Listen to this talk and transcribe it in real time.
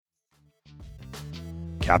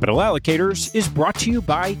Capital Allocators is brought to you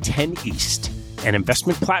by 10 East, an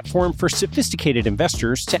investment platform for sophisticated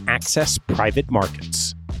investors to access private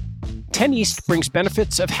markets. 10 East brings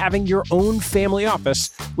benefits of having your own family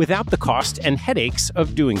office without the cost and headaches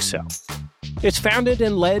of doing so. It's founded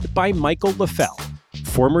and led by Michael LaFell,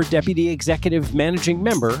 former Deputy Executive Managing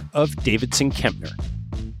Member of Davidson Kempner.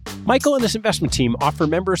 Michael and his investment team offer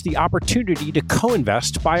members the opportunity to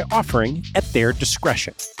co-invest by offering at their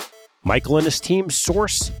discretion. Michael and his team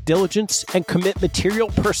source, diligence, and commit material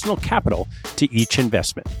personal capital to each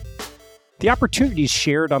investment. The opportunities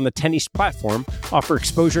shared on the 10 East platform offer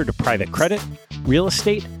exposure to private credit, real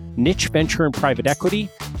estate, niche venture and private equity,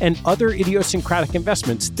 and other idiosyncratic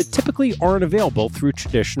investments that typically aren't available through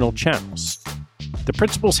traditional channels. The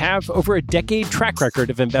principals have over a decade track record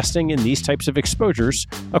of investing in these types of exposures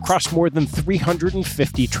across more than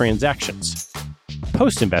 350 transactions.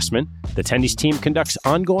 Post-investment, the 10 East team conducts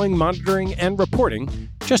ongoing monitoring and reporting,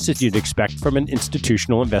 just as you'd expect from an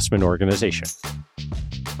institutional investment organization.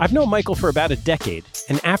 I've known Michael for about a decade,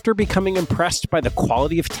 and after becoming impressed by the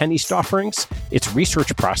quality of 10 East offerings, its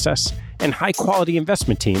research process, and high-quality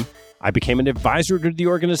investment team, I became an advisor to the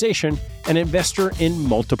organization and investor in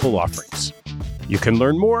multiple offerings. You can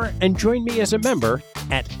learn more and join me as a member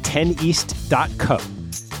at 10east.co.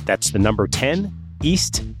 That's the number 10,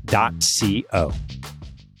 east.co.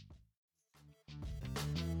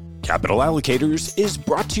 Capital Allocators is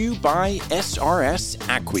brought to you by SRS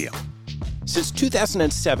Acquiom. Since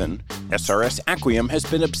 2007, SRS Acquiom has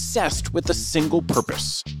been obsessed with a single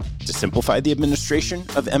purpose: to simplify the administration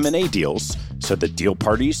of M&A deals so that deal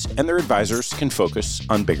parties and their advisors can focus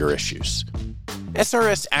on bigger issues.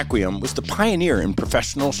 SRS Acquiom was the pioneer in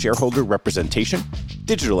professional shareholder representation,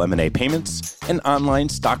 digital M&A payments, and online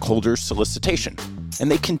stockholder solicitation, and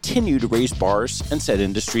they continue to raise bars and set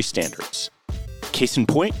industry standards. Case in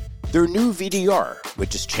point, their new VDR,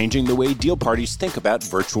 which is changing the way deal parties think about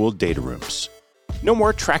virtual data rooms. No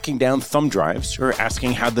more tracking down thumb drives or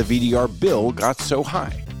asking how the VDR bill got so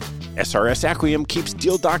high. SRS Acquiom keeps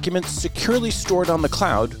deal documents securely stored on the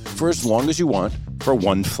cloud for as long as you want for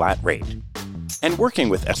one flat rate. And working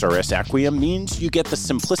with SRS Acquiom means you get the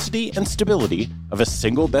simplicity and stability of a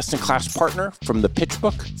single best-in-class partner from the pitch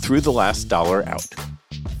book through the last dollar out.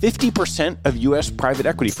 50% of U.S. private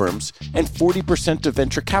equity firms and 40% of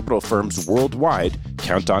venture capital firms worldwide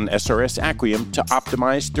count on SRS Acquiom to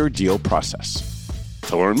optimize their deal process.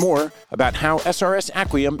 To learn more about how SRS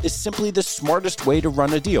Acquiom is simply the smartest way to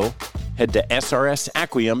run a deal, head to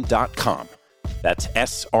srsacquiom.com. That's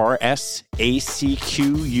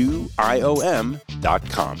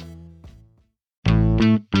srsacquiom.com.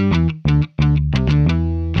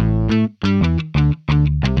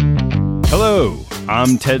 Hello,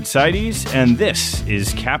 I'm Ted Seides, and this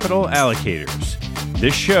is Capital Allocators.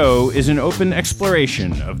 This show is an open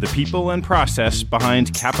exploration of the people and process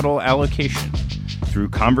behind capital allocation. Through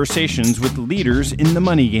conversations with leaders in the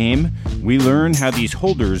money game, we learn how these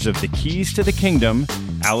holders of the keys to the kingdom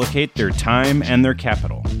allocate their time and their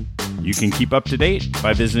capital. You can keep up to date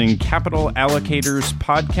by visiting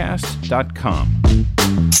capitalallocatorspodcast.com.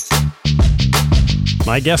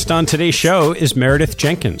 My guest on today's show is Meredith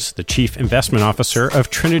Jenkins, the Chief Investment Officer of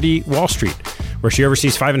Trinity Wall Street, where she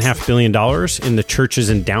oversees $5.5 billion in the church's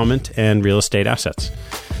endowment and real estate assets.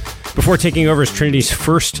 Before taking over as Trinity's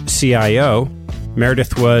first CIO,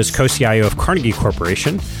 Meredith was co-CIO of Carnegie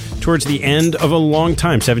Corporation towards the end of a long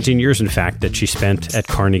time, 17 years in fact, that she spent at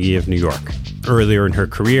Carnegie of New York. Earlier in her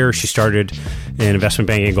career, she started in investment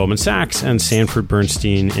banking at Goldman Sachs and Sanford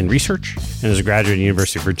Bernstein in research, and is a graduate of the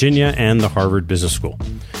University of Virginia and the Harvard Business School.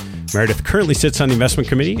 Meredith currently sits on the investment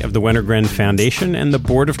committee of the Wenner-Gren Foundation and the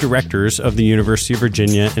board of directors of the University of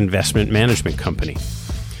Virginia Investment Management Company.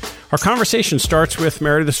 Our conversation starts with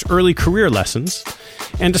Meredith's early career lessons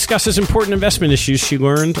and discusses important investment issues she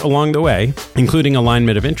learned along the way, including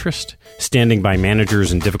alignment of interest, standing by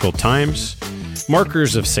managers in difficult times,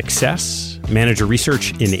 markers of success, manager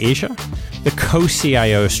research in Asia, the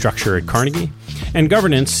co-CIO structure at Carnegie, and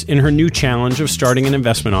governance in her new challenge of starting an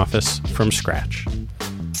investment office from scratch.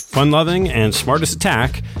 Fun-loving and smart as a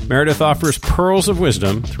tack, Meredith offers pearls of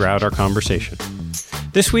wisdom throughout our conversation.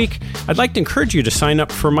 This week, I'd like to encourage you to sign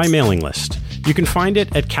up for my mailing list. You can find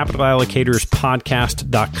it at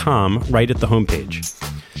capitalallocatorspodcast.com right at the homepage.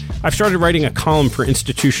 I've started writing a column for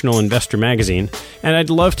Institutional Investor magazine, and I'd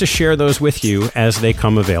love to share those with you as they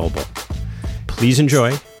come available. Please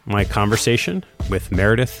enjoy my conversation with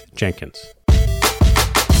Meredith Jenkins.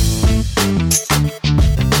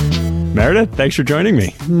 Meredith, thanks for joining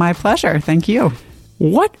me. My pleasure. Thank you.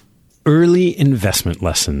 What early investment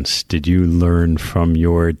lessons did you learn from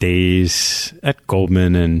your days at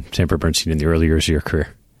Goldman and Sanford Bernstein in the early years of your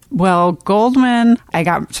career? Well, Goldman, I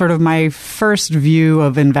got sort of my first view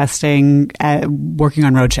of investing working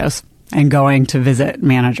on roadshows and going to visit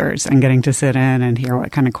managers and getting to sit in and hear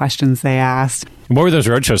what kind of questions they asked. What were those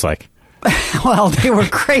roadshows like? Well, they were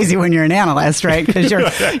crazy when you're an analyst, right? Because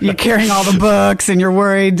you're carrying all the books and you're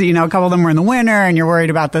worried, a couple of them were in the winter and you're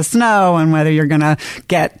worried about the snow and whether you're going to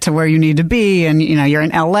get to where you need to be. And, you're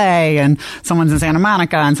in LA and someone's in Santa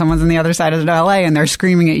Monica and someone's on the other side of LA and they're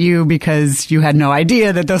screaming at you because you had no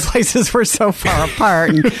idea that those places were so far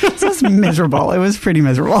apart. And so it was miserable. It was pretty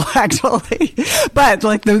miserable, actually. But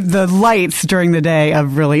like the lights during the day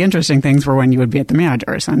of really interesting things were when you would be at the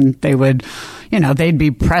managers and they would, they'd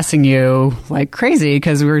be pressing you like crazy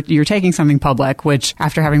because you're taking something public, which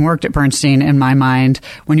after having worked at Bernstein, in my mind,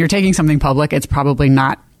 when you're taking something public, it's probably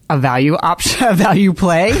not a value option, a value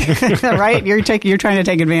play, right? You're trying to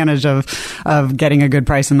take advantage of getting a good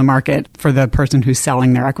price in the market for the person who's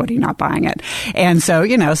selling their equity, not buying it. And so,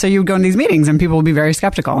 so you would go in these meetings and people would be very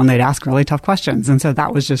skeptical and they'd ask really tough questions. And so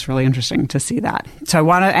that was just really interesting to see that.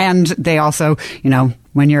 So and they also,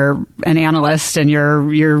 when you're an analyst and you're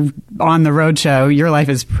on the roadshow, your life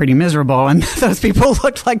is pretty miserable. And those people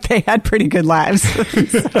looked like they had pretty good lives. so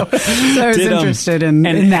I was interested in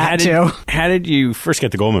that too. How did you first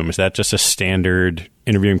get to Goldman? Was that just a standard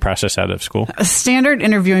interviewing process out of school? A standard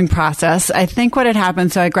interviewing process. I think what had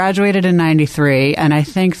happened, so I graduated in 93, and I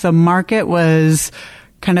think the market was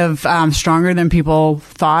kind of stronger than people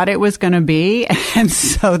thought it was going to be. And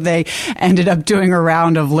so they ended up doing a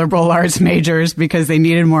round of liberal arts majors because they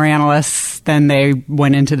needed more analysts than they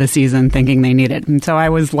went into the season thinking they needed. And so I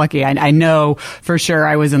was lucky. I know for sure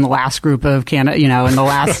I was in the last group of in the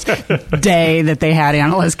last day that they had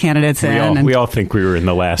analyst candidates in. We all think we were in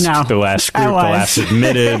the last group, the last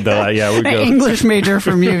admitted. The English major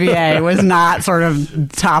from UVA was not sort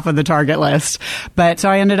of top of the target list. But so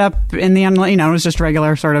I ended up in the, it was just a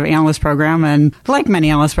regular sort of analyst program. And like many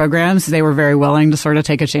analyst programs, they were very willing to sort of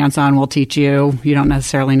take a chance on, we'll teach you. You don't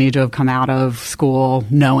necessarily need to have come out of school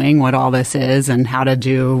knowing what all this is and how to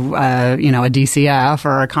do, a DCF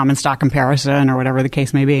or a common stock comparison or whatever the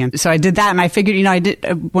case may be. And so I did that, and I figured,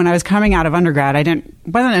 when I was coming out of undergrad,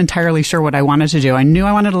 wasn't entirely sure what I wanted to do. I knew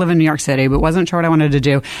I wanted to live in New York City, but wasn't sure what I wanted to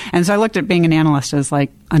do. And so I looked at being an analyst as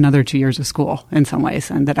like another 2 years of school in some ways,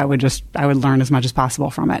 and that I would learn as much as possible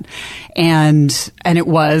from it. And it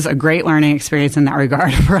was a great learning experience in that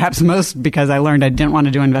regard, perhaps most because I learned I didn't want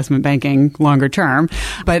to do investment banking longer term.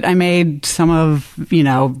 But I made some of,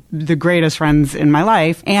 the greatest friends in my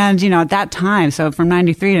life. And, at that time, so from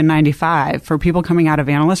 93 to 95, for people coming out of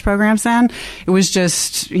analyst programs then, it was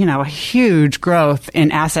just, a huge growth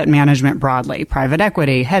in asset management broadly, private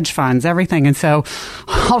equity, hedge funds, everything. And so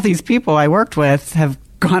all these people I worked with have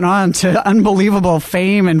gone on to unbelievable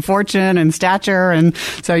fame and fortune and stature. And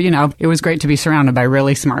so, it was great to be surrounded by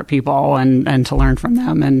really smart people and to learn from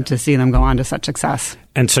them and to see them go on to such success.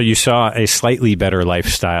 And so you saw a slightly better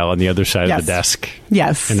lifestyle on the other side of the desk.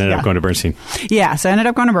 Yes. And ended up going to Bernstein. Yeah. So I ended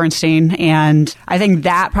up going to Bernstein. And I think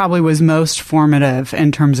that probably was most formative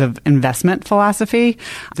in terms of investment philosophy.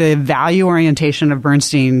 The value orientation of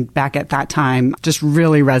Bernstein back at that time just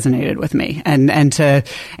really resonated with me. And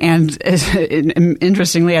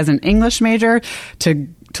interestingly, as an English major,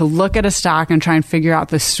 to look at a stock and try and figure out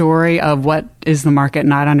the story of what is the market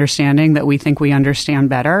not understanding that we think we understand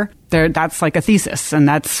better. That's like a thesis. And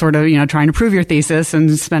that's sort of, trying to prove your thesis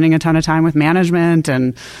and spending a ton of time with management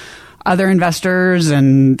and other investors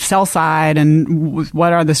and sell side and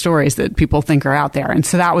what are the stories that people think are out there. And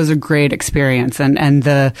so that was a great experience. And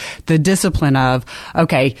the discipline of,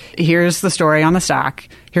 okay, here's the story on the stock.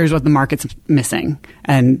 Here's what the market's missing.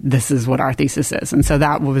 And this is what our thesis is. And so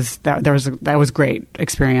that was great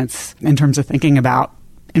experience in terms of thinking about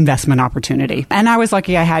investment opportunity. And I was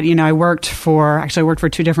lucky. I had, I worked for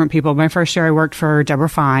two different people. My first year I worked for Deborah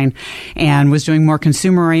Fine and was doing more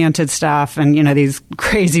consumer oriented stuff and, these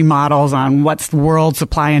crazy models on what's the world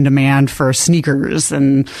supply and demand for sneakers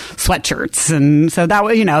and sweatshirts. And so that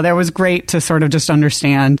was, there was great to sort of just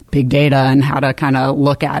understand big data and how to kind of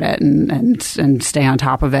look at it and stay on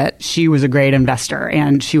top of it. She was a great investor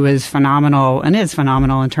and she was phenomenal and is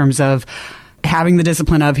phenomenal in terms of having the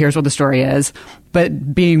discipline of here's what the story is,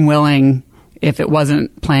 but being willing, if it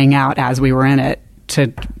wasn't playing out as we were in it,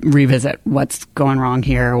 to revisit what's going wrong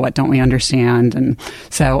here, what don't we understand. And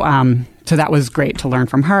so So that was great to learn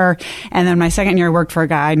from her. And then my second year, I worked for a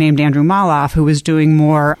guy named Andrew Maloff, who was doing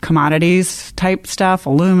more commodities type stuff,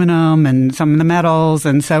 aluminum and some of the metals.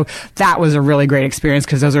 And so that was a really great experience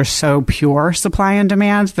because those are so pure supply and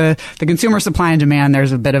demand. The consumer supply and demand,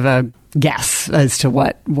 there's a bit of a guess as to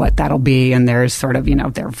what that'll be. And there's sort of,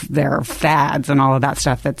 there are fads and all of that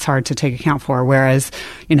stuff that's hard to take account for. Whereas,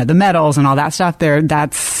 the metals and all that stuff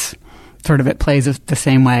that's sort of, it plays the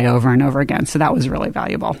same way over and over again. So that was really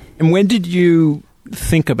valuable. And when did you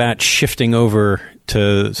think about shifting over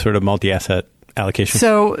to sort of multi-asset allocation?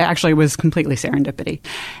 So actually it was completely serendipity.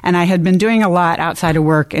 And I had been doing a lot outside of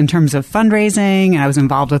work in terms of fundraising, and I was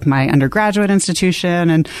involved with my undergraduate institution,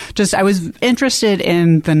 and just I was interested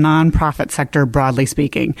in the nonprofit sector broadly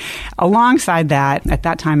speaking. Alongside that, at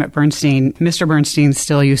that time at Bernstein, Mr. Bernstein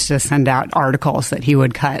still used to send out articles that he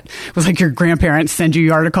would cut. It was like your grandparents send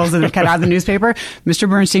you articles that they cut out of the newspaper. Mr.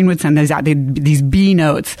 Bernstein would send those out, these B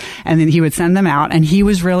notes, and then he would send them out, and he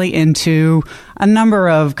was really into a number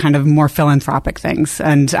of kind of more philanthropic things.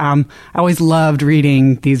 And I always loved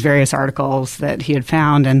reading these various articles that he had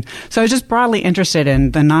found. And so I was just broadly interested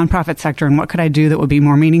in the nonprofit sector and what could I do that would be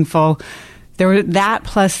more meaningful. There were that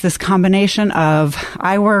plus this combination of,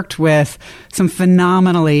 I worked with some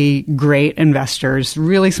phenomenally great investors,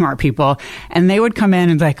 really smart people, and they would come in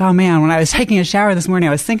and be like, oh man, when I was taking a shower this morning,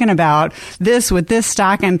 I was thinking about this with this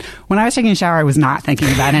stock. And when I was taking a shower, I was not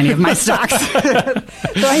thinking about any of my stocks.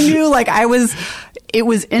 So I knew it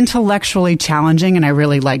was intellectually challenging, and I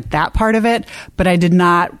really liked that part of it, but I did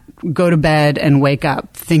not go to bed and wake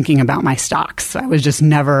up thinking about my stocks. I was just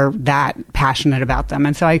never that passionate about them.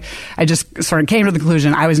 And so I just sort of came to the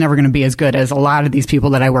conclusion I was never going to be as good as a lot of these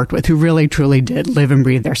people that I worked with who really, truly did live and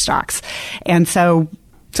breathe their stocks. And so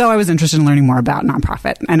I was interested in learning more about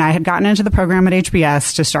nonprofit. And I had gotten into the program at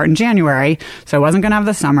HBS to start in January, so I wasn't going to have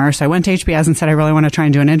the summer. So I went to HBS and said, I really want to try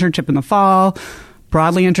and do an internship in the fall.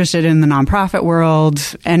 Broadly interested in the nonprofit world.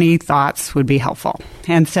 Any thoughts would be helpful.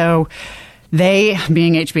 And so they,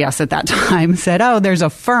 being HBS at that time, said, oh, there's a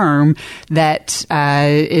firm that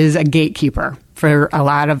is a gatekeeper for a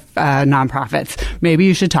lot of nonprofits. Maybe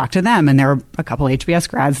you should talk to them. And there were a couple HBS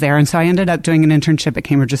grads there. And so I ended up doing an internship at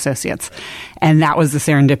Cambridge Associates. And that was the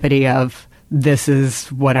serendipity of, this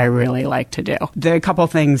is what I really like to do. There are a couple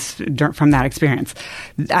things from that experience.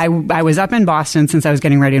 I was up in Boston since I was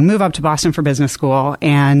getting ready to move up to Boston for business school.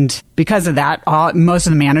 And because of that, most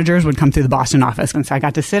of the managers would come through the Boston office. And so I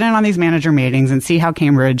got to sit in on these manager meetings and see how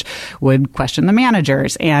Cambridge would question the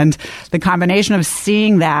managers. And the combination of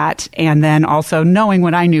seeing that and then also knowing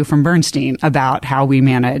what I knew from Bernstein about how we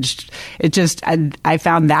managed, I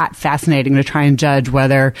found that fascinating to try and judge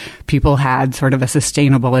whether people had sort of a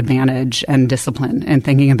sustainable advantage and discipline in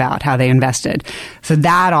thinking about how they invested. So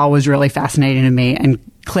that all was really fascinating to me and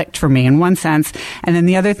clicked for me in one sense. And then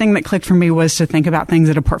the other thing that clicked for me was to think about things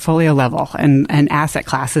at a portfolio level and asset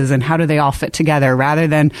classes and how do they all fit together rather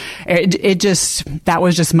than that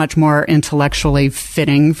was just much more intellectually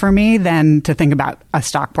fitting for me than to think about a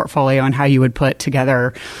stock portfolio and how you would put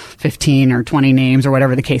together 15 or 20 names or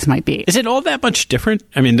whatever the case might be. Is it all that much different?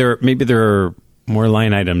 I mean, there are more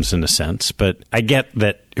line items in a sense, but I get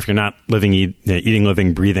that if you're not eating,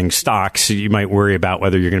 living, breathing stocks, you might worry about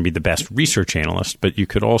whether you're going to be the best research analyst, but you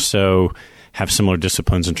could also have similar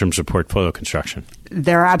disciplines in terms of portfolio construction.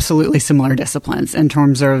 There are absolutely similar disciplines in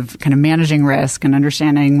terms of kind of managing risk and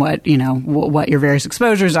understanding what your various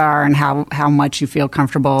exposures are and how much you feel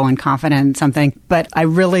comfortable and confident in something. But I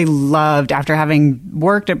really loved, after having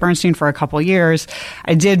worked at Bernstein for a couple of years,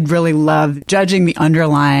 I did really love judging the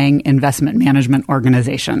underlying investment management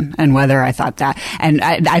organization and whether I thought that. And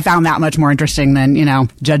I found that much more interesting than,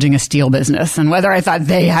 judging a steel business and whether I thought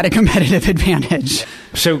they had a competitive advantage.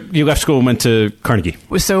 So you left school and went to Carnegie.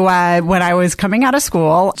 So when I was coming out of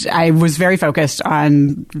school, I was very focused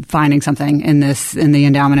on finding something in the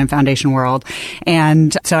endowment and foundation world.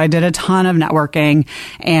 And so I did a ton of networking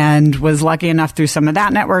and was lucky enough through some of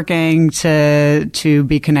that networking to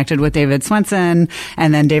be connected with David Swenson.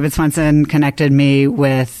 And then David Swenson connected me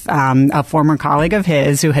with a former colleague of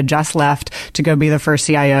his who had just left to go be the first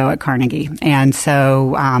CIO at Carnegie. And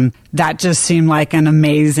so that just seemed like an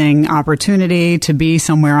amazing opportunity to be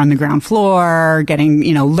somewhere on the ground floor, getting,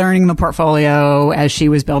 learning the portfolio as she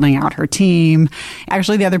was building out her team.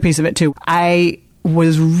 Actually, the other piece of it too, I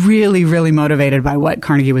was really, really motivated by what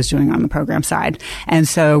Carnegie was doing on the program side. And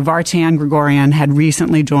so Vartan Gregorian had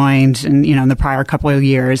recently joined in the prior couple of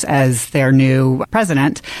years as their new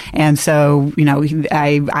president. And so,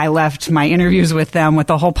 I left my interviews with them with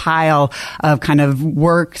a whole pile of kind of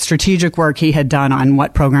strategic work he had done on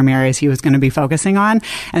what program areas he was going to be focusing on.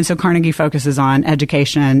 And so Carnegie focuses on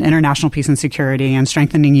education, international peace and security, and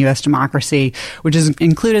strengthening U.S. democracy, which has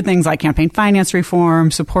included things like campaign finance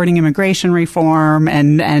reform, supporting immigration reform,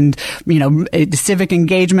 and civic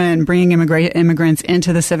engagement, bringing immigrants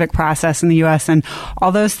into the civic process in the U.S. And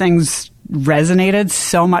all those things resonated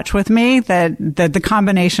so much with me that the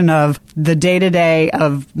combination of the day-to-day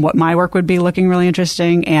of what my work would be looking really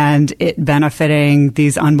interesting and it benefiting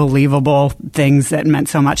these unbelievable things that meant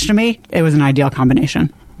so much to me, it was an ideal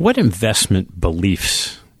combination. What investment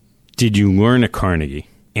beliefs did you learn at Carnegie,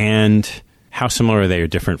 and how similar are they or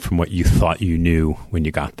different from what you thought you knew when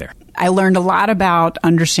you got there? I learned a lot about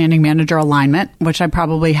understanding manager alignment, which I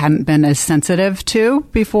probably hadn't been as sensitive to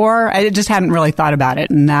before. I just hadn't really thought about it.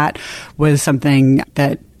 And that was something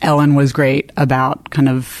that Ellen was great about kind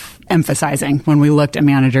of emphasizing when we looked at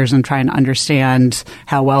managers and trying to understand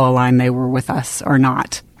how well aligned they were with us or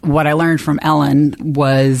not. What I learned from Ellen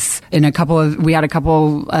was we had a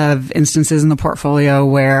couple of instances in the portfolio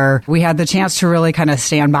where we had the chance to really kind of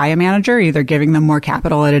stand by a manager, either giving them more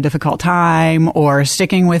capital at a difficult time or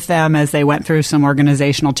sticking with them as they went through some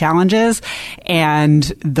organizational challenges. And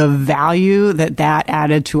the value that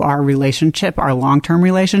added to our relationship, our long-term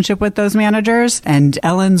relationship with those managers, and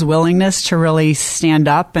Ellen's willingness to really stand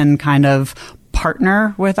up and kind of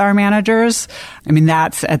partner with our managers. I mean,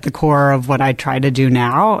 that's at the core of what I try to do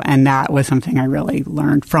now, and that was something I really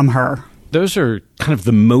learned from her. Those are kind of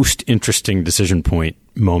the most interesting decision point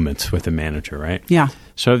moments with a manager, right? Yeah.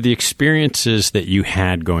 So of the experiences that you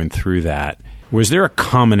had going through that, was there a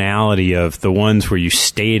commonality of the ones where you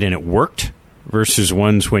stayed and it worked versus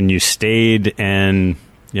ones when you stayed and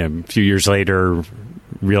a few years later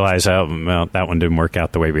realize, that one didn't work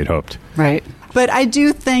out the way we'd hoped? Right. But I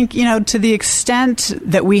do think, to the extent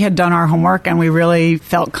that we had done our homework and we really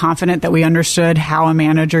felt confident that we understood how a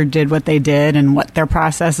manager did what they did and what their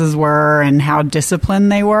processes were and how disciplined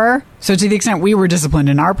they were. So to the extent we were disciplined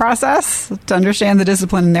in our process, to understand the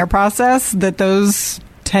discipline in their process, that those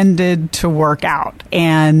tended to work out.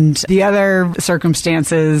 And the other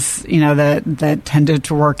circumstances, that tended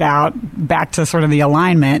to work out, back to sort of the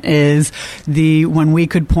alignment, is when we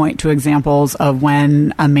could point to examples of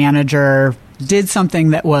when a manager did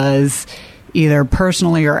something that was either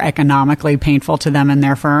personally or economically painful to them and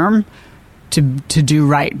their firm to do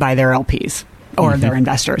right by their LPs or their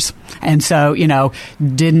investors. And so,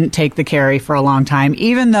 didn't take the carry for a long time,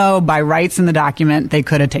 even though by rights in the document, they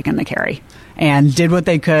could have taken the carry, and did what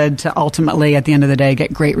they could to ultimately, at the end of the day,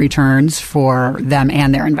 get great returns for them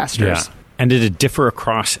and their investors. Yeah. And did it differ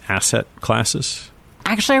across asset classes?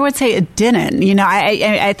 Actually, I would say it didn't.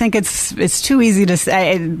 I think it's too easy to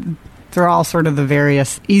say. They're all sort of the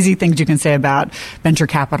various easy things you can say about venture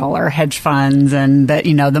capital or hedge funds, and that,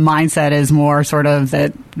 the mindset is more sort of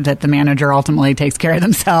that the manager ultimately takes care of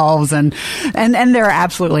themselves. And there are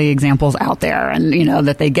absolutely examples out there, and,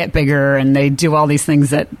 that they get bigger and they do all these things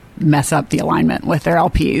that mess up the alignment with their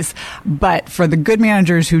LPs. But for the good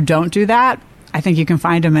managers who don't do that, I think you can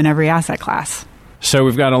find them in every asset class. So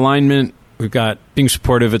we've got alignment, we've got being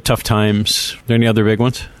supportive at tough times. Are there any other big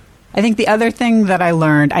ones? I think the other thing that I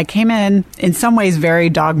learned, I came in some ways very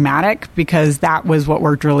dogmatic, because that was what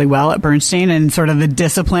worked really well at Bernstein, and sort of the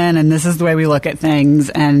discipline, and this is the way we look at things,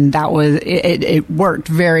 and that was it worked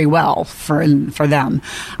very well for them.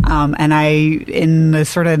 And in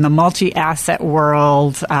the multi-asset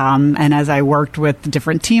world, and as I worked with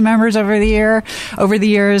different team members over the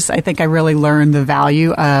years, I think I really learned the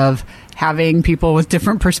value of having people with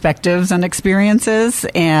different perspectives and experiences,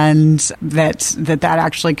 and that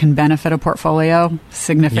actually can benefit a portfolio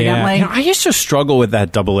significantly. Yeah. I used to struggle with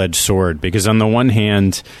that double-edged sword, because on the one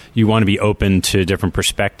hand, you want to be open to different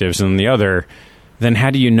perspectives, and on the other, then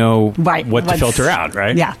how do you know what to filter out,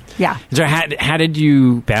 right? Yeah, yeah. So how did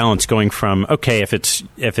you balance going from, okay, if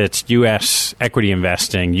it's U.S. equity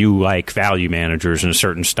investing, you like value managers and a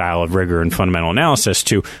certain style of rigor and fundamental analysis,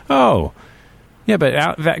 to, yeah,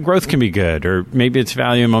 but growth can be good, or maybe it's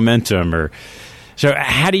value and momentum. So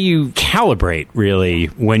how do you calibrate, really,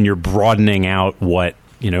 when you're broadening out what,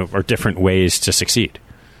 are different ways to succeed?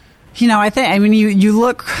 You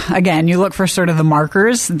look for sort of the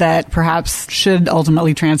markers that perhaps should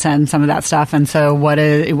ultimately transcend some of that stuff. And so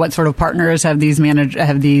what sort of partners have these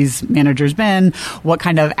managers been? What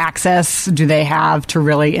kind of access do they have to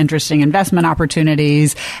really interesting investment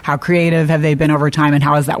opportunities? How creative have they been over time, and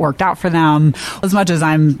how has that worked out for them? As much as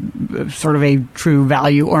I'm sort of a true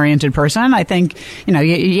value-oriented person, I think,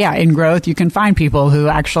 in growth, you can find people who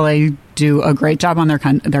actually do a great job on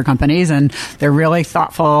their companies, and they're really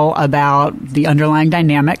thoughtful about the underlying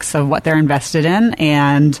dynamics of what they're invested in,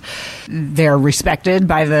 and they're respected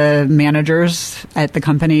by the managers at the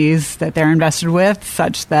companies that they're invested with,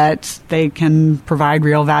 such that they can provide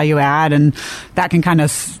real value add, and that can kind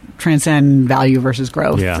of transcend value versus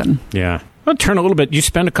growth. Yeah. I'll turn a little bit. You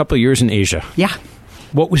spent a couple of years in Asia. Yeah.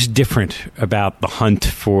 What was different about the hunt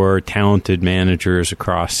for talented managers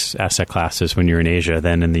across asset classes when you're in Asia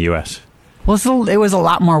than in the U.S.? Well, it was a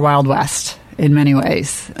lot more Wild West in many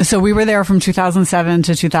ways. So we were there from 2007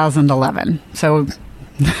 to 2011. So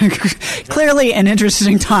clearly an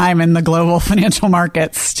interesting time in the global financial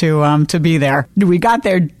markets to be there. We got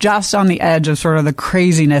there just on the edge of sort of the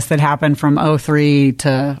craziness that happened from 2003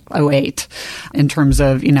 to 2008 in terms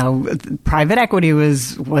of, private equity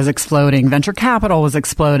was exploding, venture capital was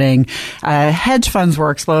exploding, hedge funds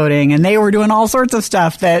were exploding, and they were doing all sorts of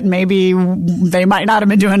stuff that maybe they might not have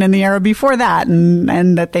been doing in the era before that,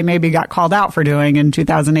 and that they maybe got called out for doing in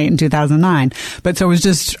 2008 and 2009. But so it was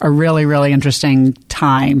just a really, really interesting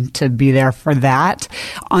time to be there for that.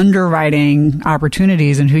 Underwriting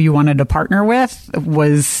opportunities and who you wanted to partner with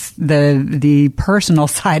was the personal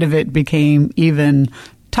side of it became even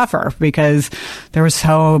tougher because there was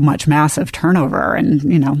so much massive turnover and,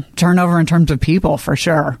 turnover in terms of people for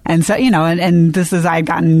sure. And so, and this is, I'd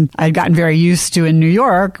gotten very used to in New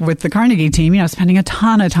York with the Carnegie team, spending a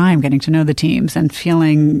ton of time getting to know the teams and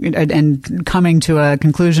feeling and coming to a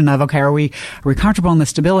conclusion of, okay, are we comfortable in the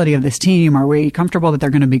stability of this team? Are we comfortable that they're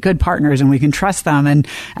going to be good partners and we can trust them? And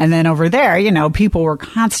then over there, people were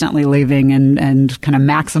constantly leaving and kind of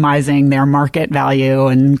maximizing their market value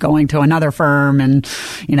and going to another firm and,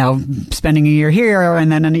 spending a year here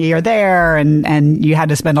and then a year there. And you had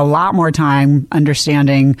to spend a lot more time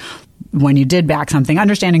understanding when you did back something,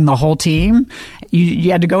 understanding the whole team.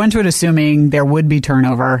 You had to go into it assuming there would be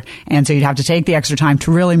turnover. And so you'd have to take the extra time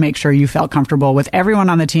to really make sure you felt comfortable with everyone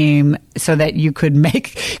on the team so that you could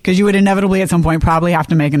because you would inevitably at some point probably have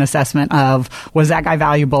to make an assessment of, was that guy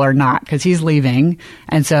valuable or not? Because he's leaving.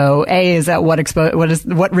 And so A, is that what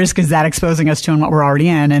risk is that exposing us to and what we're already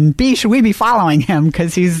in? And B, should we be following him?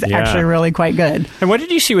 Because he's actually really quite good. And what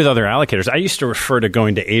did you see with other allocators? I used to refer to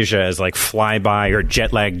going to Asia as like flyby or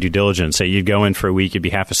jet lag due diligence. So you'd go in for a week, you'd be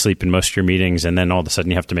half asleep in most of your meetings, and then all of a sudden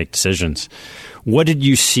you have to make decisions. What did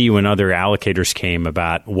you see when other allocators came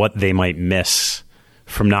about what they might miss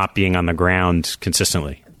from not being on the ground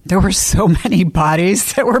consistently? There were so many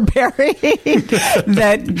bodies that were buried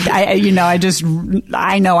that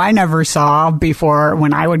I know I never saw before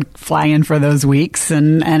when I would fly in for those weeks,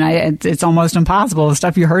 and it's almost impossible. The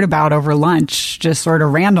stuff you heard about over lunch, just sort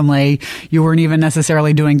of randomly, you weren't even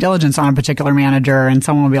necessarily doing diligence on a particular manager, and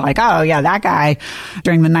someone would be like, "Oh yeah, that guy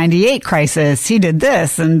during the '98 crisis, he did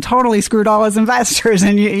this and totally screwed all his investors,"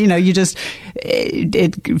 and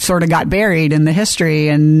it sort of got buried in the history,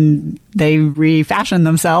 and they refashioned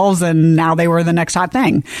themselves, and now they were the next hot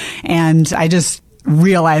thing. And I just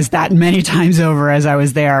realized that many times over as I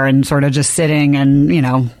was there and sort of just sitting and,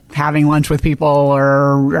 having lunch with people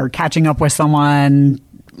or catching up with someone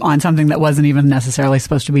on something that wasn't even necessarily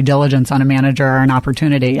supposed to be diligence on a manager or an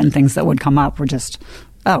opportunity, and things that would come up were just,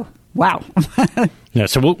 oh, wow. Yeah,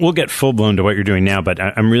 so we'll get full-blown to what you're doing now, but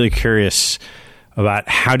I'm really curious about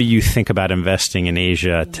how do you think about investing in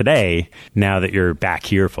Asia today now that you're back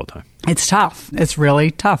here full-time? It's tough. It's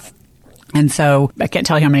really tough. And so I can't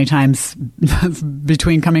tell you how many times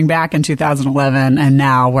between coming back in 2011 and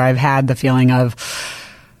now where I've had the feeling of,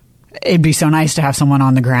 it'd be so nice to have someone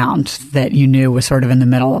on the ground that you knew was sort of in the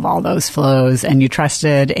middle of all those flows and you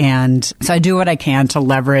trusted. And so I do what I can to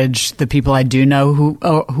leverage the people I do know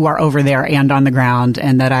who are over there and on the ground,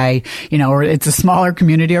 and that it's a smaller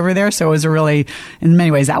community over there. So it was in many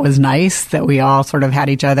ways, that was nice that we all sort of had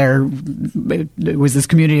each other. It was this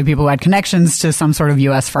community of people who had connections to some sort of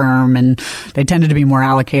U.S. firm, and they tended to be more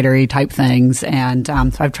allocator-y type things. And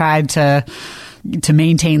so I've tried to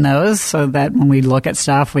maintain those so that when we look at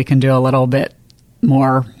stuff, we can do a little bit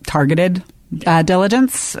more targeted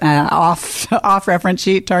diligence, off reference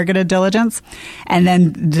sheet targeted diligence. And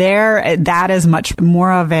then that is much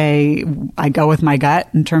more of I go with my gut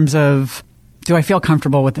in terms of, do I feel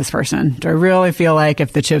comfortable with this person? Do I really feel like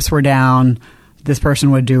if the chips were down, this person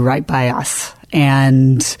would do right by us?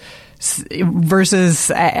 And versus,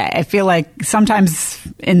 I feel like sometimes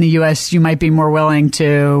in the U.S. you might be more willing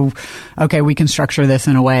to, okay, we can structure this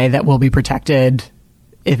in a way that will be protected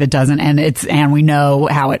if it doesn't, and we know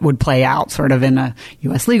how it would play out sort of in a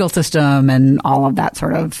U.S. legal system and all of that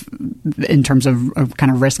sort of in terms of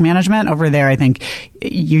kind of risk management. Over there, I think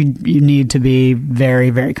you need to be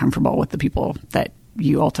very, very comfortable with the people that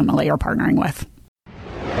you ultimately are partnering with.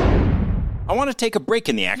 I want to take a break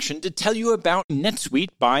in the action to tell you about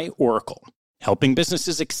NetSuite by Oracle, helping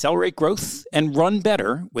businesses accelerate growth and run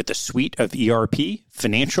better with a suite of ERP,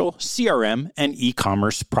 financial, CRM, and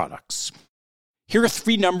e-commerce products. Here are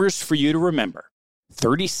 3 numbers for you to remember: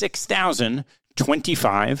 36,000,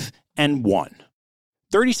 25, and 1.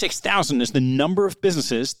 36,000 is the number of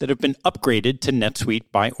businesses that have been upgraded to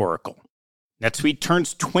NetSuite by Oracle. NetSuite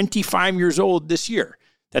turns 25 years old this year.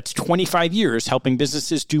 That's 25 years helping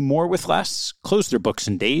businesses do more with less, close their books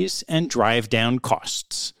in days, and drive down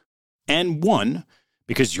costs. And 1,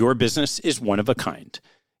 because your business is one of a kind.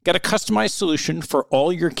 Get a customized solution for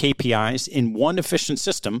all your KPIs in one efficient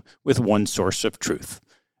system with one source of truth.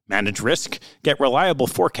 Manage risk, get reliable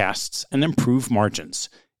forecasts, and improve margins.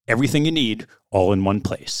 Everything you need, all in one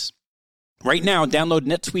place. Right now, download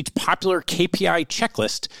NetSuite's popular KPI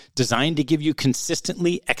checklist designed to give you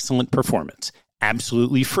consistently excellent performance,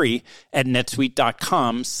 absolutely free, at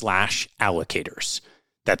netsuite.com/allocators.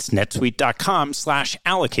 That's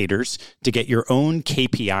netsuite.com/allocators to get your own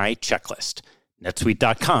KPI checklist.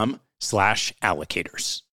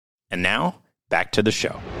 netsuite.com/allocators. And now, back to the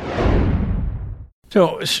show.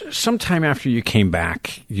 So sometime after you came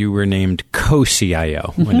back, you were named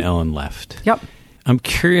co-CIO when Ellen left. Yep. I'm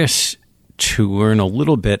curious to learn a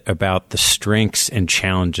little bit about the strengths and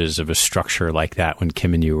challenges of a structure like that when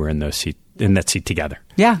Kim and you were in that seat together.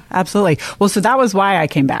 Yeah, absolutely. Well, so that was why I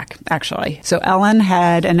came back, actually. So Ellen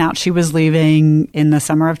had announced she was leaving in the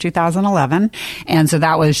summer of 2011. And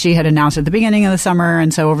so she had announced at the beginning of the summer.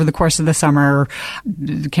 And so over the course of the summer,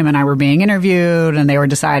 Kim and I were being interviewed and they were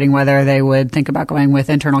deciding whether they would think about going with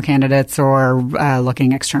internal candidates or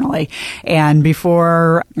looking externally. And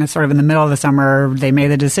before, sort of in the middle of the summer, they made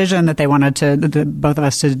the decision that they wanted both of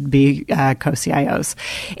us to be co-CIOs.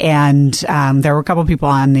 And there were a couple of people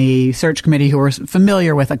on the search committee who were familiar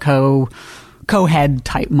with a co-head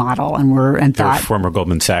type model and thought former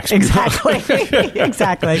Goldman Sachs exactly.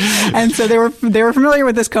 And so they were familiar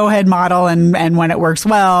with this co-head model and when it works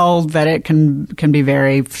well that it can be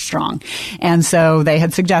very strong. And so they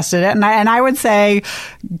had suggested it, and I would say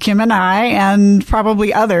Kim and I and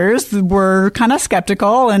probably others were kind of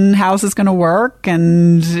skeptical and how is this going to work,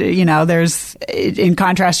 and there's, in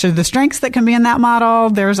contrast to the strengths that can be in that model,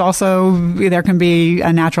 there can be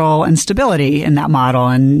a natural instability in that model,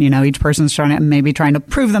 and each person's trying to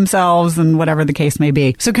prove themselves and whatever the case may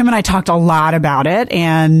be. So Kim and I talked a lot about it,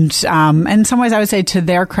 and in some ways I would say to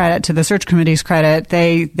their credit, to the search committee's credit,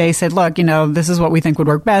 they said, look, this is what we think would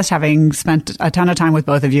work best, having spent a ton of time with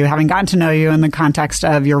both of you, having gotten to know you in the context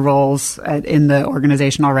of your roles in the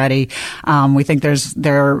organization already. We think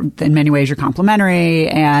they're in many ways you're complementary,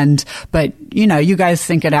 but you guys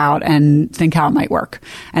think it out and think how it might work.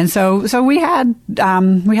 And so we had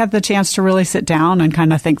the chance to really sit down and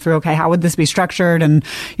kind of think through, okay, how would this be structured? And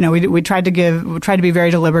we tried to be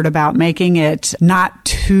very deliberate about making it not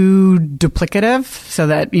too duplicative, so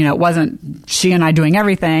that it wasn't she and I doing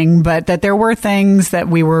everything, but that there were things that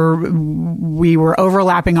we were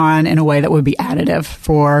overlapping on in a way that would be additive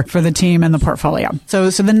for the team and the portfolio. So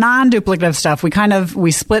the non-duplicative stuff,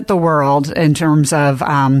 we split the world in terms of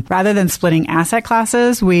rather than splitting asset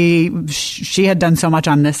classes, she had done so much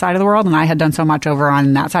on this side of the world and I had done so much over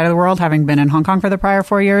on that side of the world, having been in Hong Kong for the prior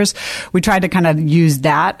 4 years. We tried to kind of use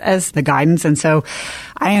that as the guidance. And so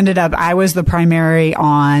I was the primary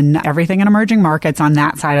on everything in emerging markets on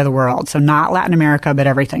that side of the world. So not Latin America, but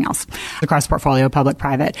everything else across portfolio, public,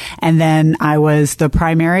 private. And then I was the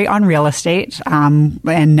primary on real estate,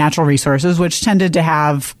 and natural resources, which tended to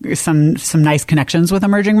have some nice connections with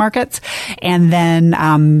emerging markets. And then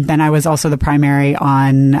I was also the primary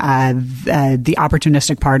on the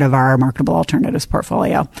opportunistic part of our marketable alternatives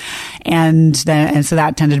portfolio. And so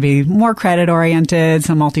that tended to be more credit oriented,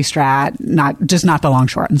 some multi-strat, not the long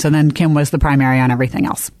short. And so then Kim was the primary on everything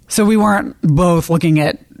else. So we weren't both looking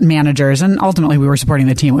at managers, and ultimately we were supporting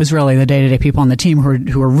the team. It was really the day-to-day people on the team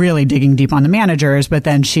who were really digging deep on the managers, but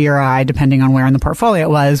then she or I, depending on where in the portfolio it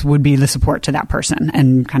was, would be the support to that person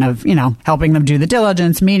and kind of, helping them do the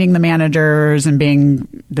diligence, meeting the managers and being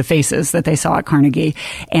the faces that they saw at Carnegie.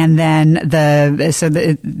 And then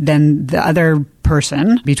the other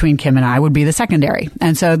person between Kim and I would be the secondary.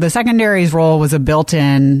 And so the secondary's role was a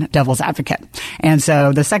built-in devil's advocate. And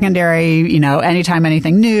so the secondary, anytime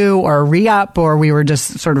anything new or re-up, or we were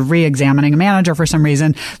just sort of re-examining a manager for some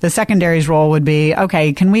reason, the secondary's role would be,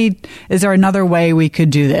 okay, is there another way we could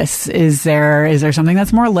do this? Is there something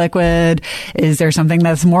that's more liquid? Is there something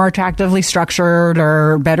that's more attractively structured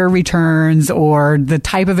or better returns, or the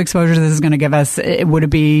type of exposure this is going to give us? Would it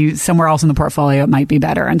be somewhere else in the portfolio? It might be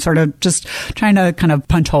better, and sort of just trying to kind of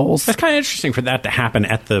punch holes. That's kind of interesting for that to happen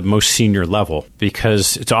at the most senior level,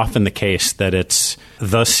 because it's often the case that it's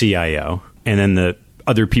the CIO and then the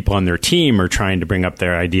other people on their team are trying to bring up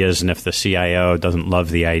their ideas. And if the CIO doesn't love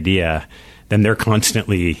the idea, then they're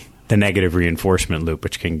constantly the negative reinforcement loop,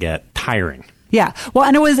 which can get tiring. Yeah. Well,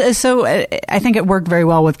 and it was so I think it worked very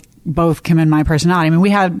well with both Kim and my personality. I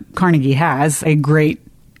mean, Carnegie has a great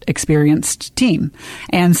experienced team.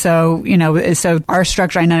 And so, so our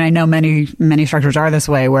structure, and I know many structures are this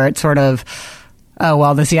way, where it's sort of, oh,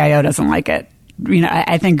 well, the CIO doesn't like it.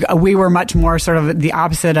 I think we were much more sort of the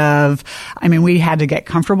opposite of, we had to get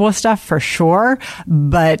comfortable with stuff for sure,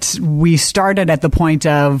 but we started at the point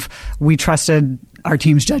of we trusted our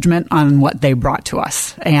team's judgment on what they brought to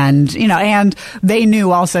us. And, and they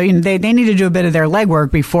knew also, they needed to do a bit of their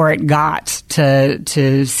legwork before it got to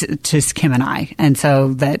Kim and I. And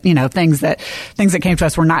so that, things that came to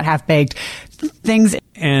us were not half baked things.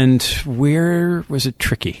 And where was it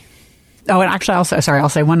tricky? Oh, and actually, I'll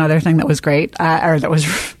say one other thing that was great, or that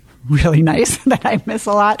was really nice that I miss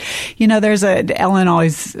a lot. Ellen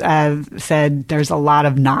always said there's a lot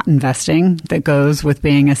of not investing that goes with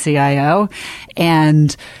being a CIO.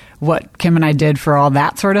 And what Kim and I did for all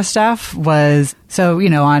that sort of stuff was,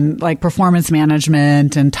 on like performance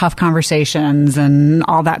management and tough conversations and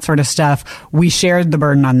all that sort of stuff, we shared the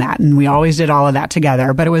burden on that, and we always did all of that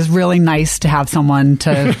together. But it was really nice to have someone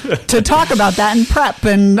to talk about that and prep,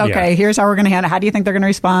 and here's how we're going to handle it. How do you think they're going to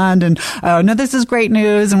respond? And oh no, this is great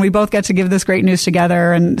news, and we both get to give this great news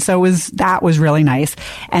together. And so that was really nice.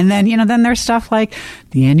 And then then there's stuff like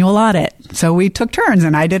the annual audit. So we took turns,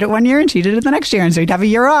 and I did it one year and she did it the next year, and so you'd have a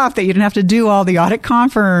year off that you didn't have to do all the audit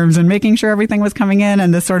confirms and making sure everything was coming in,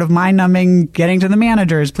 and this sort of mind-numbing getting to the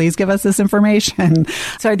managers, please give us this information.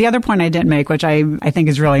 So the other point I didn't make, which I think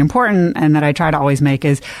is really important and that I try to always make,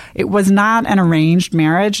 is it was not an arranged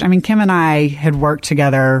marriage. Kim and I had worked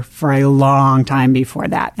together for a long time before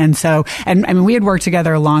that. And so, we had worked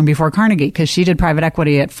together long before Carnegie, because she did private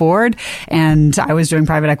equity at Ford and I was doing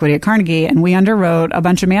private equity at Carnegie, and we underwrote a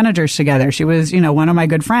bunch of managers together. She was, one of my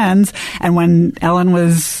good friends. And when Ellen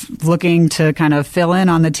was looking to kind of fill in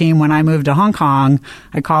on the team when I moved to Hong Kong,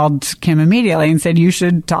 I called Kim immediately and said, you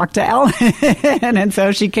should talk to Ellen. And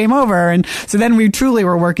so she came over. And so then we truly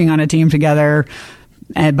were working on a team together,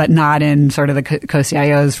 but not in sort of the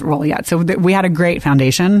co-CIO's role yet. So we had a great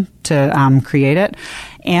foundation to create it.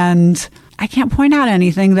 And I can't point out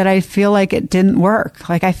anything that I feel like it didn't work.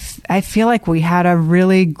 Like I feel like we had a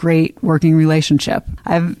really great working relationship.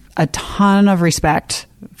 I have a ton of respect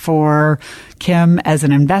for Kim as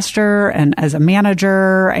an investor and as a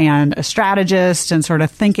manager and a strategist and sort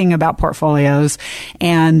of thinking about portfolios.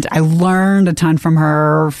 And I learned a ton from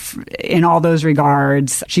her in all those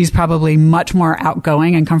regards. She's probably much more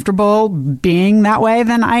outgoing and comfortable being that way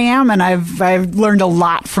than I am. And I've learned a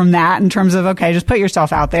lot from that in terms of, okay, just put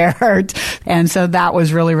yourself out there. And so that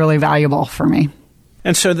was really, really valuable for me.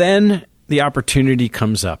 And so then the opportunity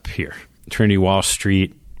comes up here. Trinity Wall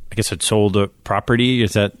Street, I guess it sold a property.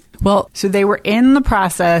 Is that? Well, so they were in the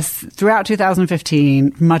process throughout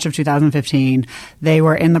 2015, much of 2015, they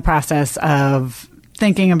were in the process of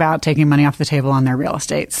thinking about taking money off the table on their real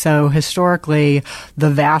estate. So historically, the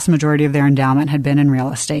vast majority of their endowment had been in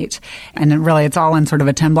real estate. And it's all in sort of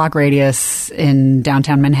a 10-block radius in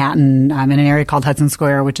downtown Manhattan, in an area called Hudson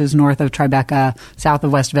Square, which is north of Tribeca, south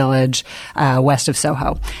of West Village, west of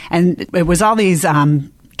Soho. And it was all these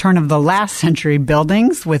turn of the last century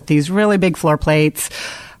buildings with these really big floor plates,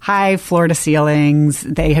 high floor to ceilings.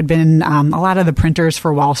 They had been, a lot of the printers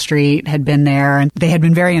for Wall Street had been there, and they had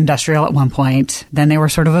been very industrial at one point. Then they were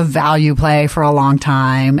sort of a value play for a long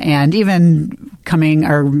time. And even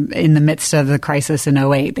in the midst of the crisis in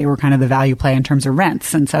 2008, they were kind of the value play in terms of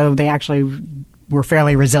rents. And so they actually were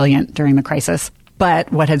fairly resilient during the crisis.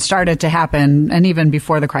 But what had started to happen, and even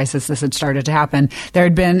before the crisis, this had started to happen, there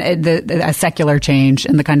had been a secular change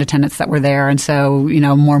in the kind of tenants that were there. And so,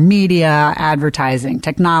 more media, advertising,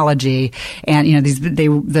 technology, and,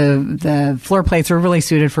 the floor plates were really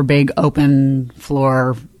suited for big open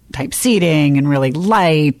floor type seating and really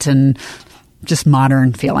light and just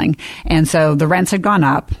modern feeling. And so the rents had gone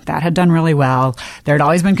up. That had done really well. There had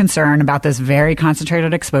always been concern about this very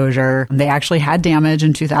concentrated exposure. They actually had damage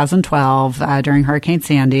in 2012 during Hurricane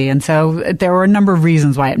Sandy. And so there were a number of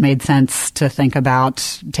reasons why it made sense to think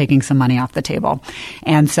about taking some money off the table.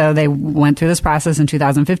 And so they went through this process in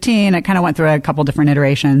 2015. It kind of went through a couple different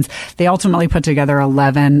iterations. They ultimately put together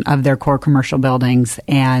 11 of their core commercial buildings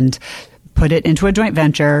and put it into a joint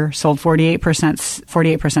venture, sold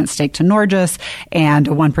 48% stake to Norges and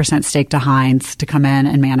a 1% stake to Hines to come in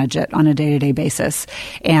and manage it on a day-to-day basis.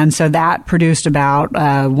 And so that produced about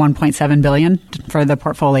 $1.7 billion for the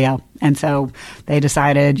portfolio. And so they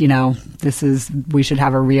decided, we should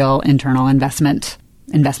have a real internal investment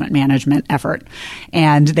management effort.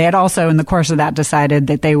 And they had also, in the course of that, decided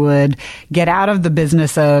that they would get out of the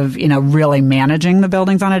business of, really managing the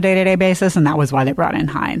buildings on a day-to-day basis. And that was why they brought in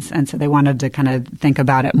Hines. And so they wanted to kind of think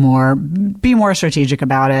about it more, be more strategic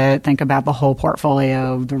about it, think about the whole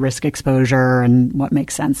portfolio, the risk exposure, and what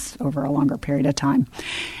makes sense over a longer period of time.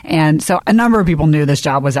 And so a number of people knew this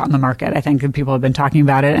job was out in the market. I think that people have been talking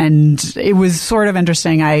about it. And it was sort of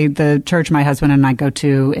interesting. The church my husband and I go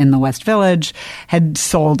to in the West Village had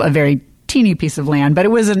sold a very teeny piece of land, but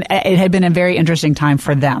it had been a very interesting time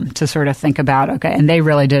for them to sort of think about, okay, and they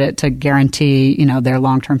really did it to guarantee, their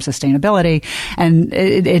long-term sustainability. And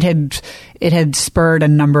it had spurred a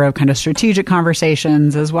number of kind of strategic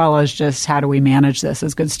conversations, as well as just how do we manage this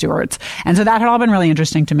as good stewards. And so that had all been really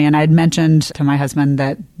interesting to me. And I had mentioned to my husband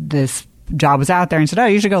that this job was out there and said, oh,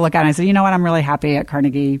 you should go look at it. And I said, you know what? I'm really happy at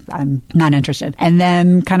Carnegie. I'm not interested. And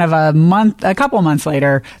then kind of a couple of months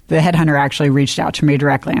later, the headhunter actually reached out to me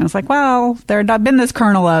directly. And I was like, well, there had been this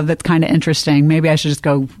kernel of that's kind of interesting. Maybe I should just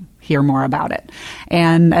go hear more about it.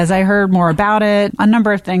 And as I heard more about it, a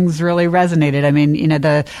number of things really resonated. I mean,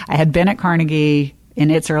 I had been at Carnegie in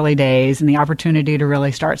its early days and the opportunity to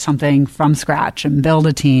really start something from scratch and build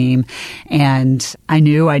a team. And I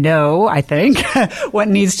think, what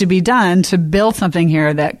needs to be done to build something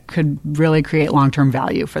here that could really create long-term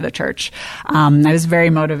value for the church. I was very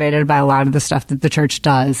motivated by a lot of the stuff that the church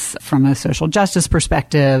does from a social justice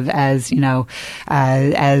perspective, as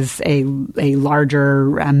a larger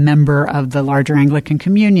member of the larger Anglican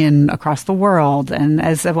communion across the world, and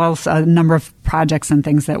as well as a number of projects and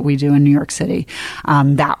things that we do in New York City.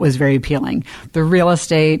 That was very appealing. The real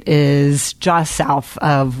estate is just south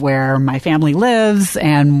of where my family lives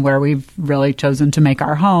and where we've really chosen to make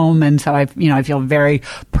our home. And so I feel a very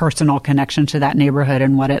personal connection to that neighborhood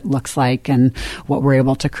and what it looks like and what we're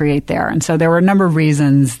able to create there. And so there were a number of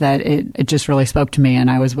reasons that it just really spoke to me, and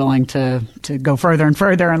I was willing to go further and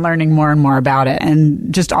further and learning more and more about it.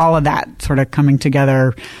 And just all of that sort of coming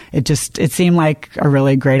together, it seemed like a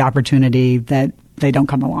really great opportunity that they don't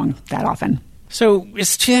come along that often. So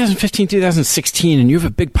it's 2015, 2016, and you have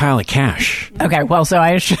a big pile of cash. Okay, well, so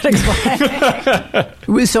I should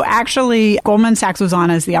explain. So actually, Goldman Sachs was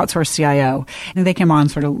on as the outsourced CIO, and they came on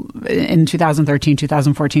sort of in 2013,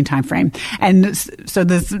 2014 timeframe. And so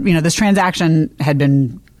this transaction had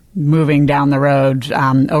been moving down the road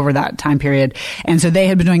over that time period. And so they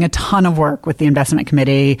had been doing a ton of work with the investment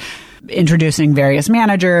committee, introducing various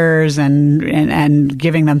managers and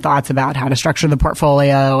giving them thoughts about how to structure the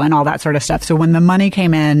portfolio and all that sort of stuff. So when the money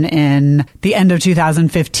came in the end of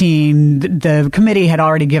 2015, the committee had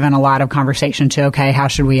already given a lot of conversation to, okay, how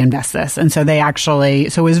should we invest this? And so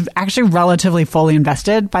it was actually relatively fully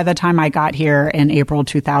invested by the time I got here in April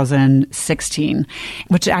 2016,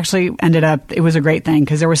 which actually it was a great thing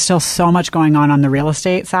because there was still so much going on the real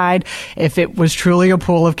estate side. If it was truly a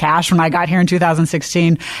pool of cash when I got here in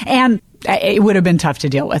 2016, and it would have been tough to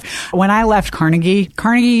deal with. When I left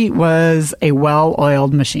Carnegie was a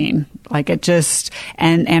well-oiled machine. Like it just,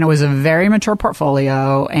 and it was a very mature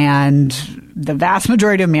portfolio, and the vast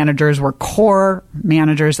majority of managers were core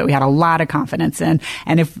managers that we had a lot of confidence in.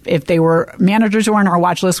 And if they were managers who were on our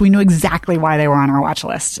watch list, we knew exactly why they were on our watch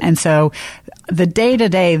list. And so the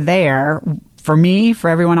day-to-day there, for me, for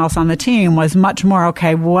everyone else on the team, was much more,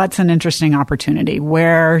 okay, what's an interesting opportunity?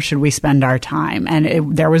 Where should we spend our time?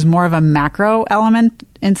 And there was more of a macro element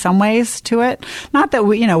in some ways to it. Not that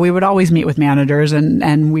we would always meet with managers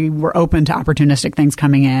and we were open to opportunistic things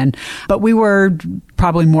coming in, but we were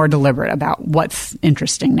probably more deliberate about what's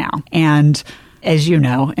interesting now. And as you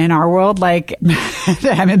know, in our world, like,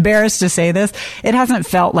 I'm embarrassed to say this, it hasn't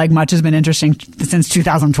felt like much has been interesting since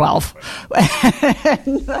 2012.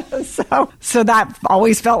 So that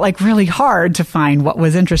always felt like really hard to find what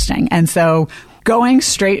was interesting. And so going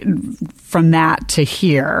straight from that to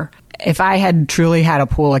here, if I had truly had a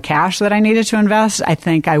pool of cash that I needed to invest, I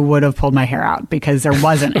think I would have pulled my hair out because there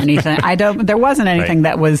wasn't anything. There wasn't anything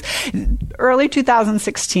that was early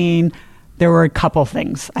 2016. there were a couple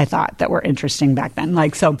things I thought that were interesting back then.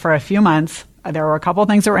 Like, so for a few months, there were a couple of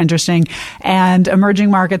things that were interesting, and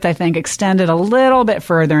emerging markets, I think, extended a little bit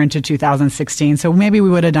further into 2016. So maybe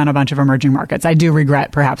we would have done a bunch of emerging markets. I do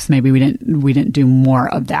regret perhaps maybe we didn't do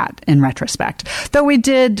more of that in retrospect. Though we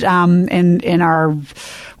did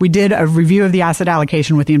we did a review of the asset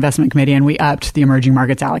allocation with the investment committee, and we upped the emerging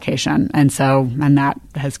markets allocation, and that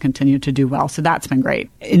has continued to do well. So that's been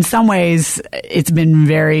great. In some ways, it's been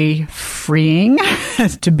very freeing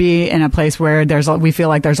to be in a place where we feel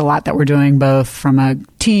like there's a lot that we're doing, both from a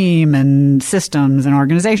team and systems and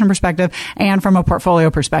organization perspective and from a portfolio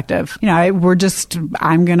perspective.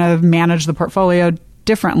 I'm going to manage the portfolio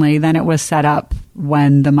differently than it was set up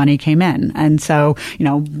when the money came in. And so,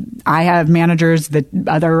 I have managers that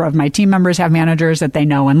other of my team members have managers that they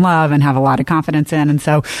know and love and have a lot of confidence in. And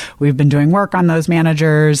so we've been doing work on those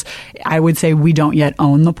managers. I would say we don't yet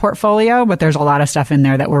own the portfolio, but there's a lot of stuff in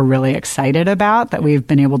there that we're really excited about that we've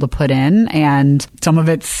been able to put in. And some of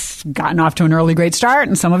it's gotten off to an early great start,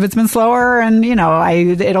 and some of it's been slower. And,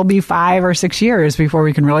 it'll be 5 or 6 years before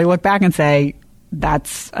we can really look back and say,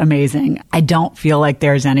 that's amazing. I don't feel like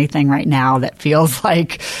there's anything right now that feels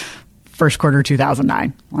like first quarter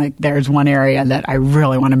 2009. Like, there's one area that I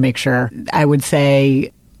really want to make sure. I would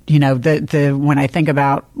say, when I think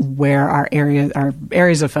about where our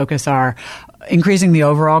areas of focus are, increasing the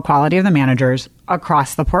overall quality of the managers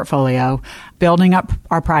across the portfolio, building up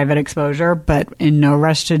our private exposure, but in no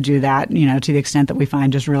rush to do that, to the extent that we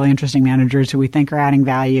find just really interesting managers who we think are adding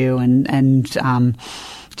value and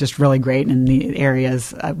just really great in the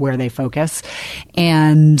areas where they focus,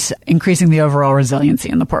 and increasing the overall resiliency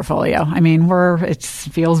in the portfolio. I mean, it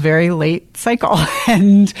feels very late cycle.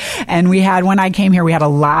 and when I came here, we had a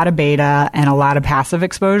lot of beta and a lot of passive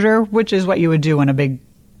exposure, which is what you would do when a big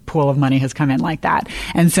pool of money has come in like that.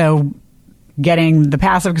 And so getting the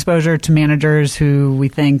passive exposure to managers who we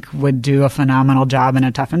think would do a phenomenal job in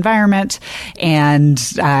a tough environment, and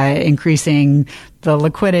increasing the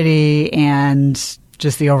liquidity and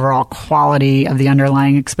just the overall quality of the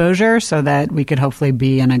underlying exposure so that we could hopefully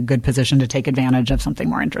be in a good position to take advantage of something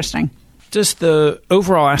more interesting. Does the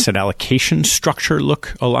overall asset allocation structure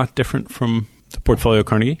look a lot different from the portfolio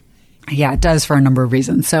Carnegie? Yeah, it does for a number of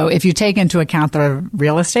reasons. So if you take into account the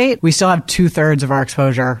real estate, we still have 2/3 of our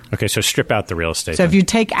exposure. Okay, so strip out the real estate. So if you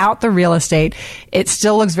take out the real estate, it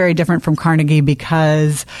still looks very different from Carnegie,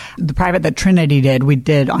 because the private that Trinity did, we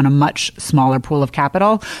did on a much smaller pool of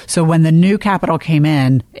capital. So when the new capital came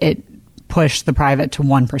in, it pushed the private to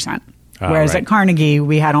 1%. Whereas at Carnegie,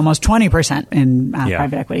 we had almost 20% in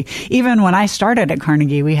private equity. Even when I started at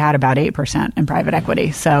Carnegie, we had about 8% in private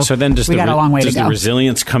equity. So then we got a long way to go. Does the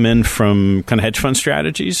resilience come in from kind of hedge fund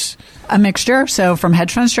strategies? A mixture. So from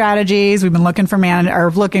hedge fund strategies, we've been looking for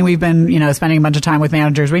we've been, spending a bunch of time with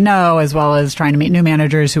managers we know, as well as trying to meet new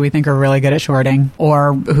managers who we think are really good at shorting,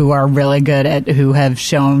 or who are really good at, who have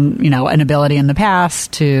shown, an ability in the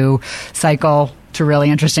past to cycle to really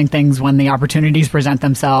interesting things when the opportunities present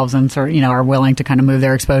themselves, and are willing to kind of move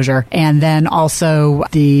their exposure. And then also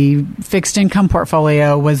the fixed income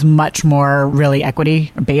portfolio was much more really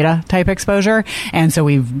equity beta type exposure. And so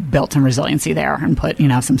we've built some resiliency there and put,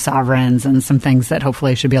 some sovereigns and some things that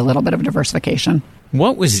hopefully should be a little bit of diversification.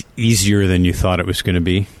 What was easier than you thought it was going to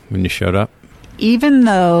be when you showed up? Even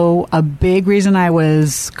though a big reason I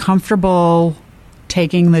was comfortable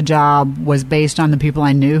taking the job was based on the people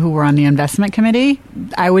I knew who were on the investment committee,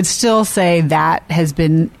 I would still say that has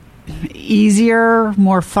been easier,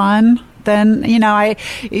 more fun than,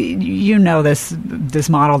 this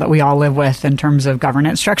model that we all live with in terms of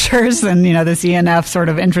governance structures, and, the CNF sort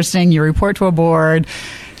of interesting. You report to a board.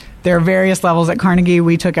 There are various levels at Carnegie.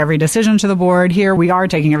 We took every decision to the board. Here, we are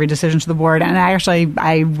taking every decision to the board. And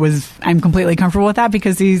I'm completely comfortable with that,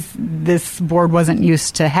 because this board wasn't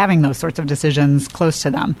used to having those sorts of decisions close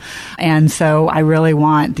to them. And so I really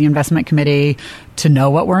want the investment committee to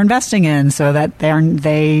know what we're investing in, so that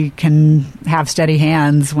they can have steady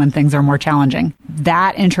hands when things are more challenging.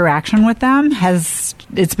 That interaction with them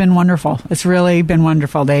it's been wonderful. It's really been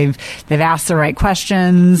wonderful. They've asked the right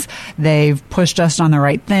questions. They've pushed us on the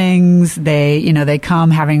right things. They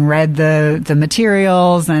come having read the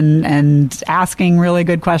materials and asking really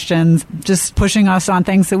good questions, just pushing us on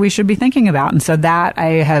things that we should be thinking about. And so that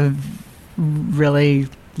I have really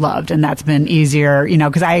loved, and that's been easier,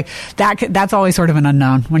 because that's always sort of an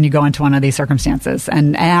unknown when you go into one of these circumstances.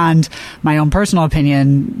 And my own personal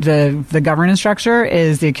opinion, the governance structure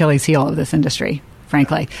is the Achilles heel of this industry,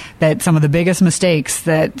 frankly. That some of the biggest mistakes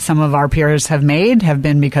that some of our peers have made have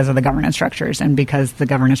been because of the governance structures, and because the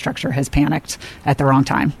governance structure has panicked at the wrong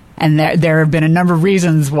time. And there have been a number of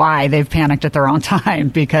reasons why they've panicked at the wrong time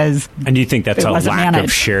because And do you think that's a lack managed.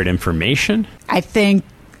 of shared information? I think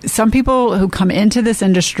some people who come into this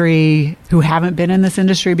industry who haven't been in this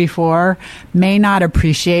industry before may not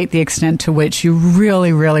appreciate the extent to which you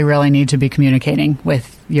really, really, really need to be communicating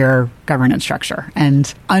with your governance structure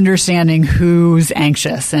and understanding who's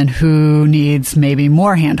anxious and who needs maybe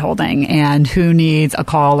more handholding and who needs a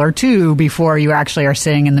call or two before you actually are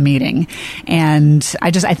sitting in the meeting. And I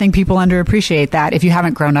think people underappreciate that if you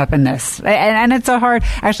haven't grown up in this. And it's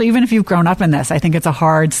actually, even if you've grown up in this, I think it's a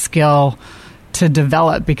hard skill to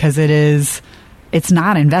develop because it's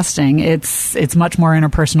not investing. It's much more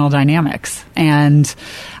interpersonal dynamics. And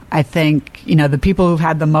I think, the people who've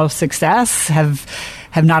had the most success have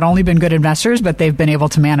not only been good investors, but they've been able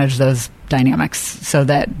to manage those dynamics so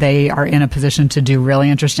that they are in a position to do really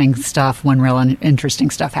interesting stuff when real interesting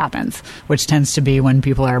stuff happens, which tends to be when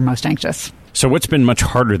people are most anxious. So what's been much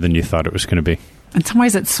harder than you thought it was going to be? In some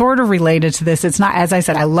ways, it's sort of related to this. It's not, as I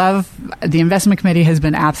said, I love the investment committee has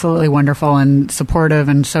been absolutely wonderful and supportive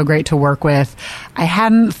and so great to work with. I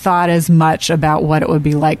hadn't thought as much about what it would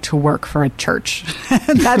be like to work for a church.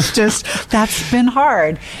 That's been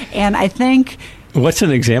hard. And I think... What's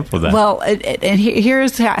an example of that? Well,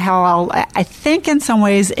 here's how I think in some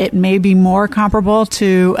ways it may be more comparable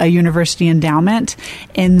to a university endowment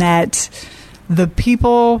in that the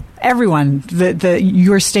people, everyone,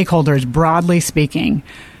 your stakeholders, broadly speaking,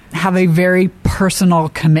 have a very personal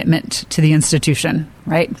commitment to the institution,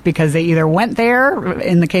 right? Because they either went there,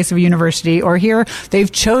 in the case of a university, or here,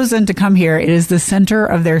 they've chosen to come here. It is the center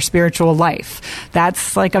of their spiritual life.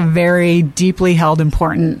 That's like a very deeply held,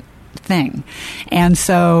 important thing. And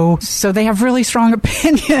so they have really strong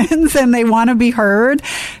opinions and they want to be heard.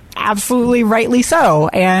 Absolutely rightly so.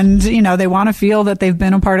 And, they want to feel that they've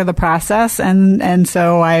been a part of the process. And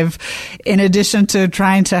so I've, in addition to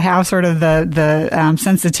trying to have sort of the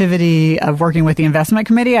sensitivity of working with the investment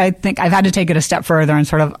committee, I think I've had to take it a step further and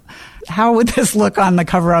sort of, how would this look on the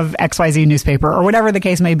cover of XYZ newspaper or whatever the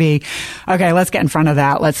case may be? Okay, let's get in front of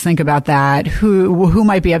that. Let's think about that. Who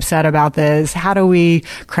might be upset about this? How do we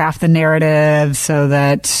craft the narrative so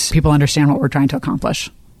that people understand what we're trying to accomplish?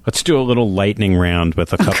 Let's do a little lightning round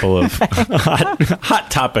with a couple of hot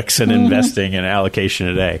topics in investing and allocation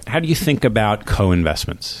today. How do you think about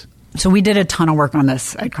co-investments? So we did a ton of work on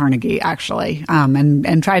this at Carnegie, actually,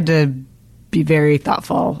 and tried to be very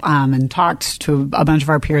thoughtful and talked to a bunch of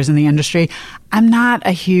our peers in the industry. I'm not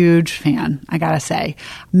a huge fan, I gotta say.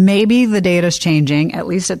 Maybe the data's changing, at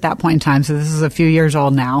least at that point in time. So this is a few years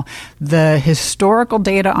old now. The historical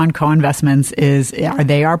data on co-investments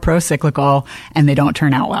they are pro-cyclical and they don't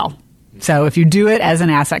turn out well. So if you do it as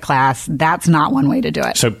an asset class, that's not one way to do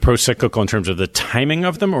it. So pro-cyclical in terms of the timing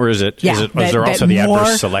of them, or is there also the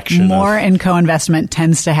adverse selection? More in co-investment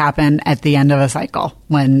tends to happen at the end of a cycle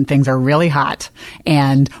when things are really hot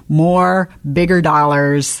and more bigger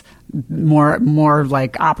dollars, more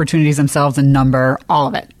like opportunities themselves in number, all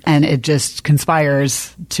of it. And it just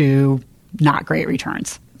conspires to not great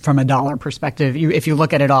returns from a dollar perspective. If you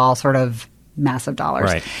look at it all, sort of massive dollars.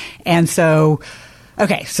 Right. And so...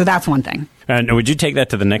 Okay, so that's one thing. And would you take that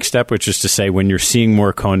to the next step, which is to say when you're seeing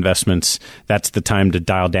more co-investments, that's the time to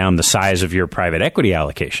dial down the size of your private equity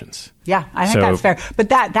allocations? Yeah, I think that's fair. But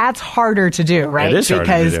that's harder to do, right? It is harder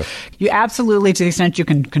to do. Because you absolutely, to the extent you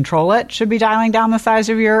can control it, should be dialing down the size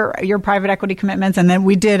of your private equity commitments. And then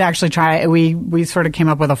we did actually try, we sort of came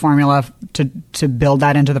up with a formula to build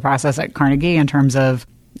that into the process at Carnegie in terms of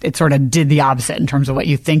it sort of did the opposite in terms of what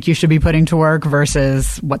you think you should be putting to work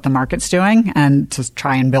versus what the market's doing, and to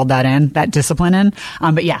try and build that discipline in.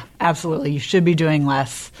 But yeah, absolutely. You should be doing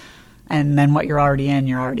less. And then what you're already in,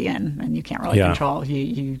 and you can't really control.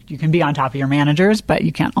 You can be on top of your managers, but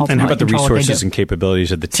you can't ultimately control. And how about the resources and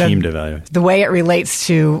capabilities of the team to evaluate? The way it relates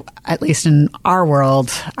to, at least in our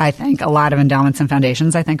world, I think a lot of endowments and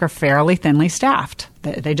foundations, I think, are fairly thinly staffed.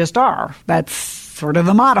 They just are. That's sort of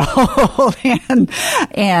the model.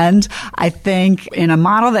 and I think in a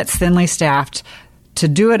model that's thinly staffed, to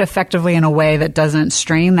do it effectively in a way that doesn't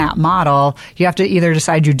strain that model, you have to either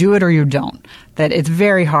decide you do it or you don't. That it's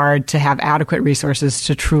very hard to have adequate resources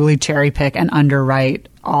to truly cherry pick and underwrite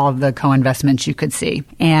all of the co-investments you could see.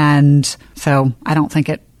 And so I don't think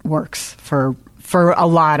it works for a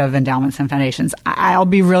lot of endowments and foundations. I'll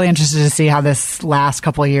be really interested to see how this last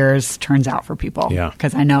couple of years turns out for people. Yeah.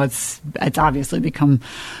 Because I know it's obviously become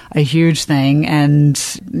a huge thing,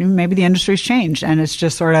 and maybe the industry's changed, and it's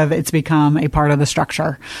just it's become a part of the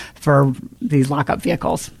structure for these lockup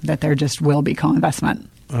vehicles, that there just will be co-investment.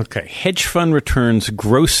 Okay. Hedge fund returns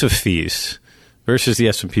gross of fees Versus the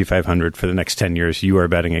S&P 500 for the next 10 years, you are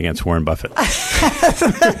betting against Warren Buffett. I'm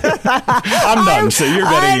done, so you're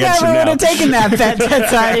betting against him now. I never would have taken that bet, Ted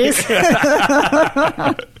Seides.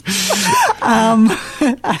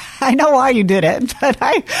 I know why you did it, but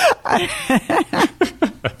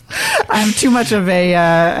I'm too much of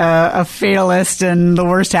a fatalist, and the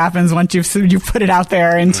worst happens once you put it out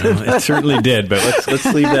there. It certainly did, but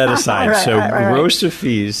let's leave that aside. Right. Gross of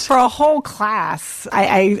fees for a whole class.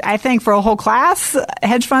 I think for a whole class,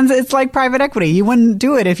 hedge funds, it's like private equity. You wouldn't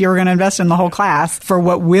do it if you were going to invest in the whole class. For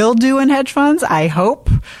what we'll do in hedge funds, I hope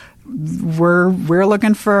we're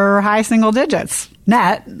looking for high single digits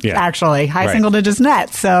net. Yeah. Actually, high single digits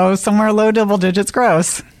net. So somewhere low double digits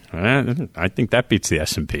gross. I think that beats the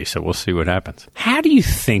S&P, so we'll see what happens. How do you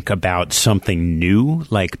think about something new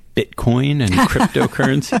like Bitcoin and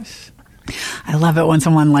cryptocurrencies? I love it when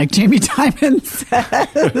someone like Jamie Dimon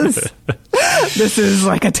says, this is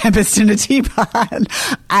like a tempest in a teapot.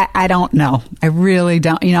 I don't know. I really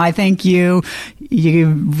don't. I think you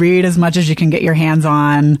read as much as you can get your hands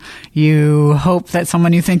on. You hope that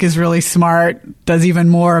someone you think is really smart does even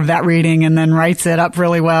more of that reading and then writes it up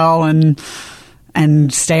really well and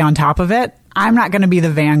stay on top of it. I'm not going to be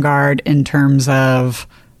the vanguard in terms of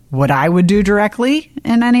what I would do directly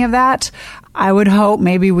in any of that. I would hope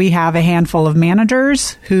maybe we have a handful of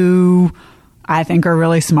managers who I think are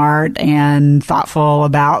really smart and thoughtful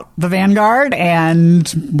about the vanguard,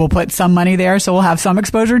 and we'll put some money there so we'll have some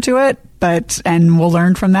exposure to it, and we'll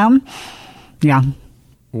learn from them. Yeah.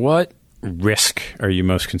 What risk are you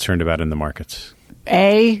most concerned about in the markets?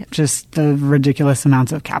 Just the ridiculous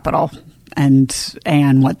amounts of capital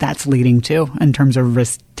and what that's leading to in terms of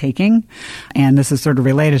risk taking. And this is sort of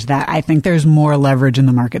related to that. I think there's more leverage in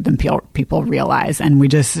the market than people realize. And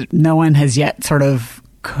no one has yet sort of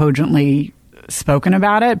cogently spoken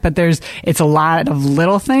about it, but it's a lot of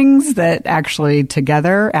little things that actually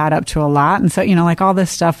together add up to a lot. And so, like all this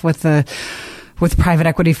stuff with private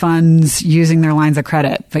equity funds using their lines of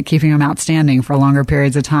credit, but keeping them outstanding for longer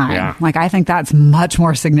periods of time. Yeah. I think that's much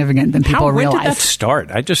more significant than people realize. When did that start?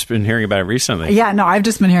 I've just been hearing about it recently. Yeah, no, I've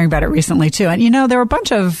just been hearing about it recently too. And there were a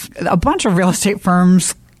bunch of real estate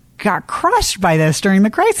firms got crushed by this during the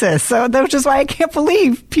crisis. So that's just why I can't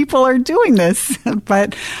believe people are doing this.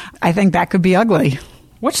 But I think that could be ugly.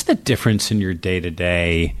 What's the difference in your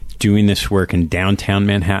day-to-day doing this work in downtown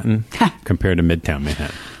Manhattan compared to midtown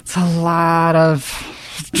Manhattan? It's a lot of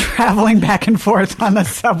traveling back and forth on the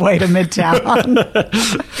subway to Midtown.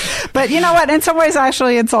 But you know what? In some ways,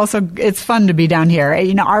 actually, it's fun to be down here.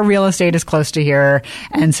 Our real estate is close to here.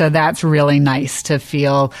 And so that's really nice to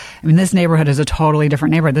feel. This neighborhood is a totally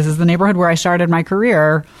different neighborhood. This is the neighborhood where I started my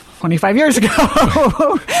career 25 years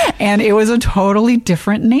ago. And it was a totally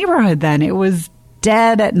different neighborhood then. It was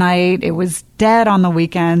dead at night. It was dead on the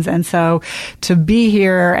weekends. And so to be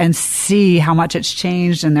here and see how much it's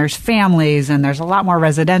changed, and there's families and there's a lot more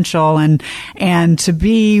residential, and to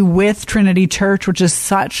be with Trinity Church, which is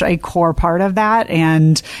such a core part of that.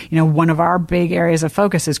 And, one of our big areas of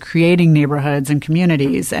focus is creating neighborhoods and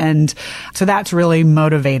communities. And so that's really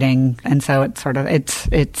motivating. And so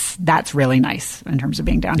that's really nice in terms of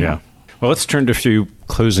being down here. Well, let's turn to a few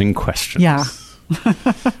closing questions. Yeah.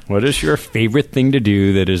 What is your favorite thing to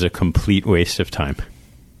do that is a complete waste of time?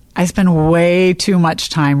 I spend way too much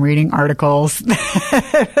time reading articles,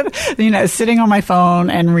 sitting on my phone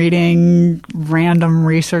and reading random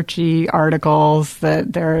researchy articles.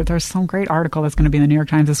 There's some great article that's going to be in the New York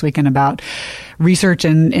Times this weekend about research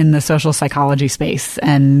in the social psychology space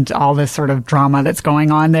and all this sort of drama that's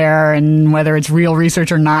going on there, and whether it's real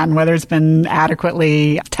research or not, and whether it's been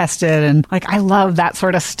adequately tested. And I love that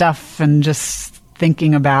sort of stuff, and just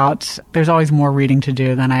thinking about there's always more reading to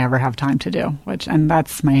do than I ever have time to do, and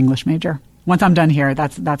that's my English major. Once I'm done here,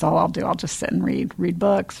 that's all I'll do. I'll just sit and read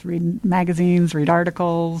books, read magazines, read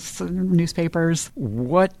articles, newspapers.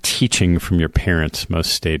 What teaching from your parents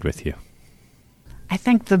most stayed with you? I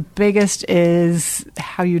think the biggest is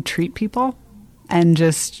how you treat people, and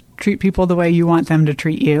just treat people the way you want them to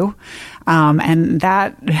treat you. And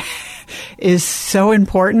that is so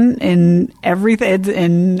important in everything,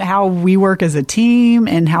 in how we work as a team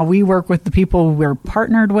and how we work with the people we're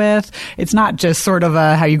partnered with. It's not just sort of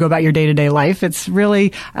how you go about your day-to-day life. It's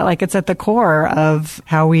really it's at the core of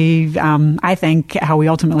how we, I think, how we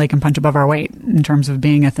ultimately can punch above our weight in terms of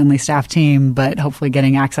being a thinly staffed team, but hopefully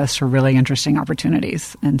getting access to really interesting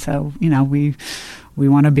opportunities. And so, we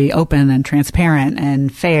want to be open and transparent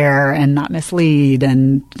and fair and not mislead.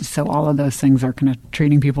 And so all of those things are kind of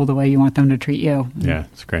treating people the way you want them to treat you. Yeah,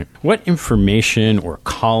 that's great. What information or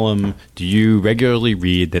column do you regularly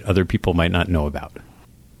read that other people might not know about?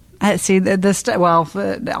 See,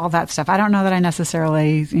 all that stuff. I don't know that I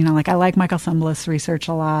necessarily, I like Michael Sembalist's research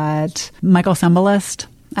a lot. Michael Sembalist,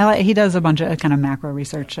 he does a bunch of kind of macro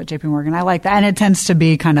research at JP Morgan. I like that. And it tends to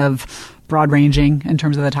be kind of broad ranging in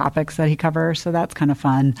terms of the topics that he covers. So that's kind of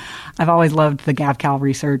fun. I've always loved the GavCal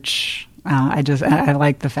research. I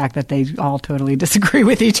like the fact that they all totally disagree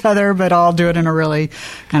with each other, but all do it in a really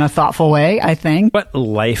kind of thoughtful way, I think. What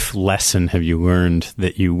life lesson have you learned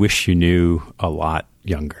that you wish you knew a lot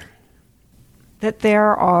younger? That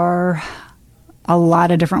there are a lot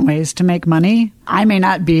of different ways to make money. I may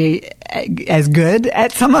not be as good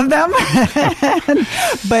at some of them,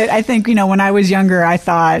 but I think, when I was younger, I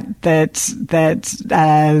thought that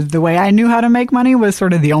the way I knew how to make money was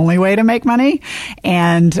sort of the only way to make money.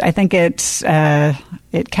 And I think it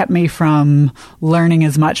kept me from learning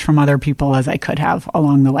as much from other people as I could have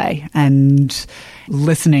along the way, and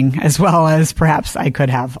listening as well as perhaps I could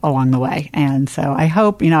have along the way. And so I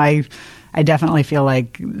hope, I definitely feel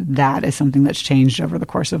like that is something that's changed over the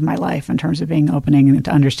course of my life in terms of being opening and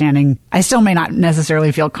to understanding. I still may not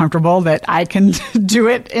necessarily feel comfortable that I can do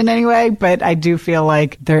it in any way, but I do feel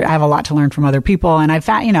like I have a lot to learn from other people. And I've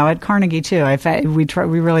found, at Carnegie too,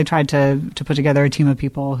 we really tried to put together a team of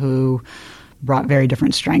people who brought very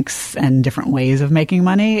different strengths and different ways of making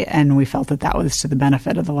money. And we felt that was to the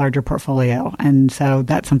benefit of the larger portfolio. And so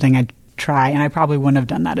that's something I try. And I probably wouldn't have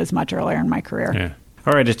done that as much earlier in my career. Yeah.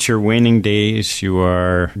 All right, it's your waning days. You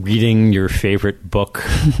are reading your favorite book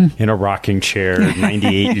in a rocking chair,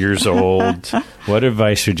 98 years old. What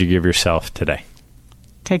advice would you give yourself today?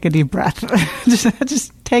 Take a deep breath.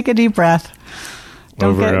 just take a deep breath.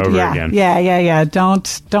 Over and over again. Yeah.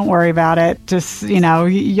 Don't worry about it. Just,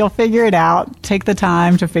 you'll figure it out. Take the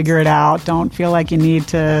time to figure it out. Don't feel like you need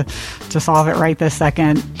to solve it right this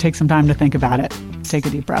second. Take some time to think about it. Take a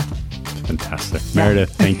deep breath. Fantastic.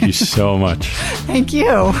 Meredith, thank you so much. Thank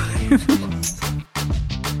you.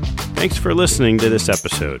 Thanks for listening to this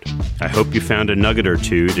episode. I hope you found a nugget or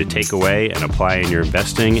two to take away and apply in your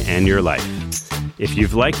investing and your life. If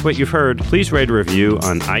you've liked what you've heard, please write a review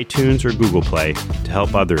on iTunes or Google Play to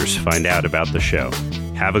help others find out about the show.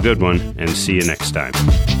 Have a good one, and see you next time.